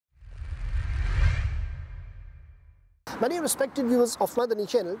Many respected viewers of Madani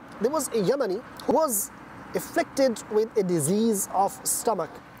Channel, there was a Yemeni who was afflicted with a disease of stomach.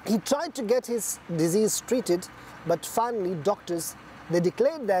 He tried to get his disease treated, but finally doctors, they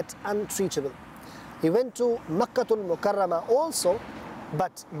declared that untreatable. He went to Makkatul Mukarramah also,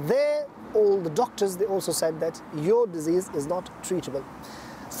 but there all the doctors, they also said that your disease is not treatable.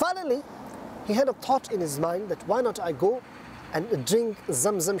 Finally, he had a thought in his mind that why not I go and drink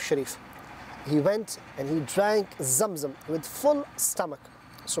Zamzam Sharif. He went and he drank Zamzam with full stomach.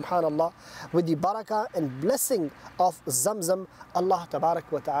 Subhanallah, with the barakah and blessing of Zamzam, Allah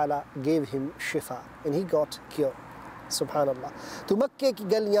Tabarak wa Ta'ala gave him shifa and he got cure. Subhanallah. Tu Makke ki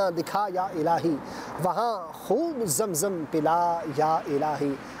galiyan dikha ya ilahi, wahan khoob Zamzam pila ya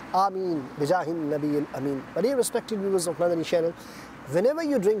ilahi. Ameen bijahin Nabi al-Ameen. But dear respected viewers of Madani Channel, whenever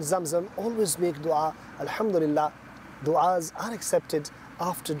you drink Zamzam, always make dua. Alhamdulillah, duas are accepted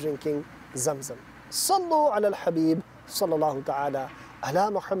after drinking Zamzam. Sallu ala al-Habib sallallahu ta'ala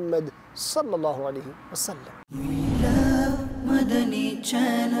ala Muhammad sallallahu alayhi wa sallam. We love Madani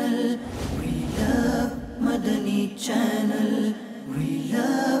Channel. We love Madani Channel. We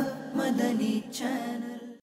love Madani Channel.